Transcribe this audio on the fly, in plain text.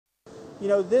You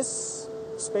know, this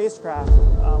spacecraft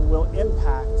will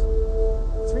impact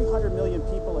 300 million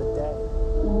people a day.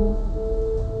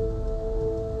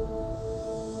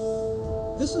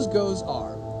 This is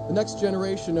GOES-R, the next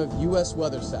generation of U.S.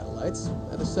 weather satellites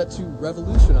that is set to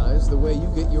revolutionize the way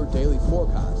you get your daily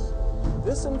forecasts.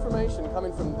 This information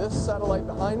coming from this satellite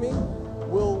behind me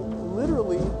will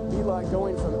literally be like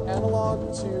going from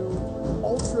analog to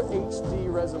Ultra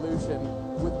HD resolution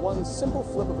with one simple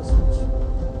flip of a switch.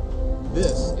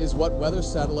 This is what weather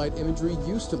satellite imagery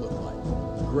used to look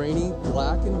like. Grainy,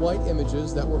 black and white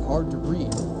images that were hard to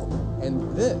read.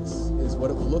 And this is what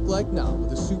it will look like now with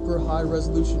the super high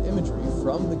resolution imagery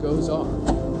from the GOES-R.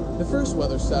 The first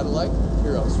weather satellite,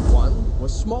 Heros 1,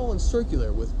 was small and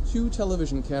circular with 2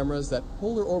 television cameras that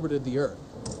polar orbited the Earth.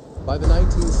 By the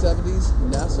 1970s,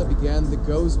 NASA began the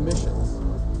GOES missions,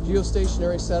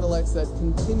 geostationary satellites that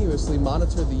continuously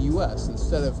monitor the U.S.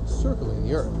 instead of circling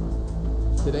the Earth.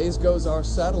 Today's GOES-R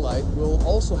satellite will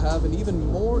also have an even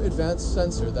more advanced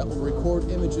sensor that will record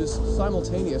images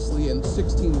simultaneously in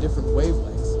 16 different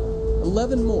wavelengths,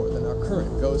 11 more than our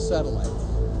current GOES satellites.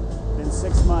 In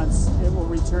 6 months, it will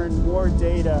return more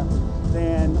data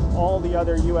than all the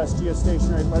other U.S.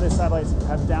 geostationary weather satellites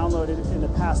have downloaded in the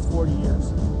past 40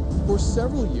 years. For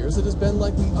several years, it has been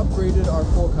like we upgraded our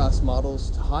forecast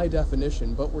models to high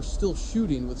definition, but we're still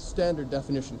shooting with standard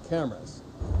definition cameras.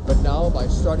 But now, by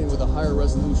starting with a higher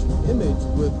resolution image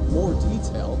with more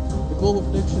detail, the global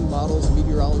prediction models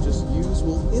meteorologists use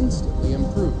will instantly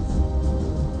improve.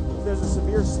 If there's a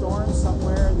severe storm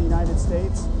somewhere in the United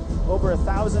States, over a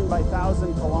 1,000 by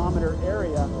 1,000 kilometer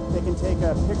area, they can take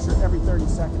a picture every 30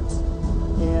 seconds.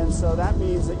 And so that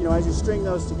means that, as you string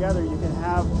those together, you can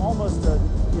have almost a,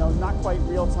 not quite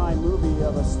real-time movie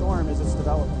of a storm as it's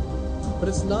developing. But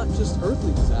it's not just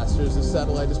earthly disasters the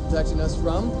satellite is protecting us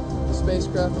from. The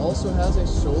spacecraft also has a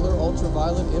solar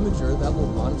ultraviolet imager that will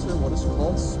monitor what is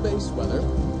called space weather,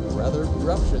 or rather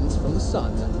eruptions from the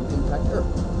sun that can impact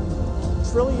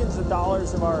Earth. Trillions of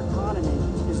dollars of our economy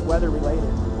is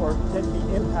weather-related, or can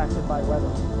be impacted by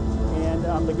weather.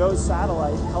 And the GOES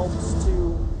satellite helps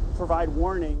to provide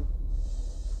warning.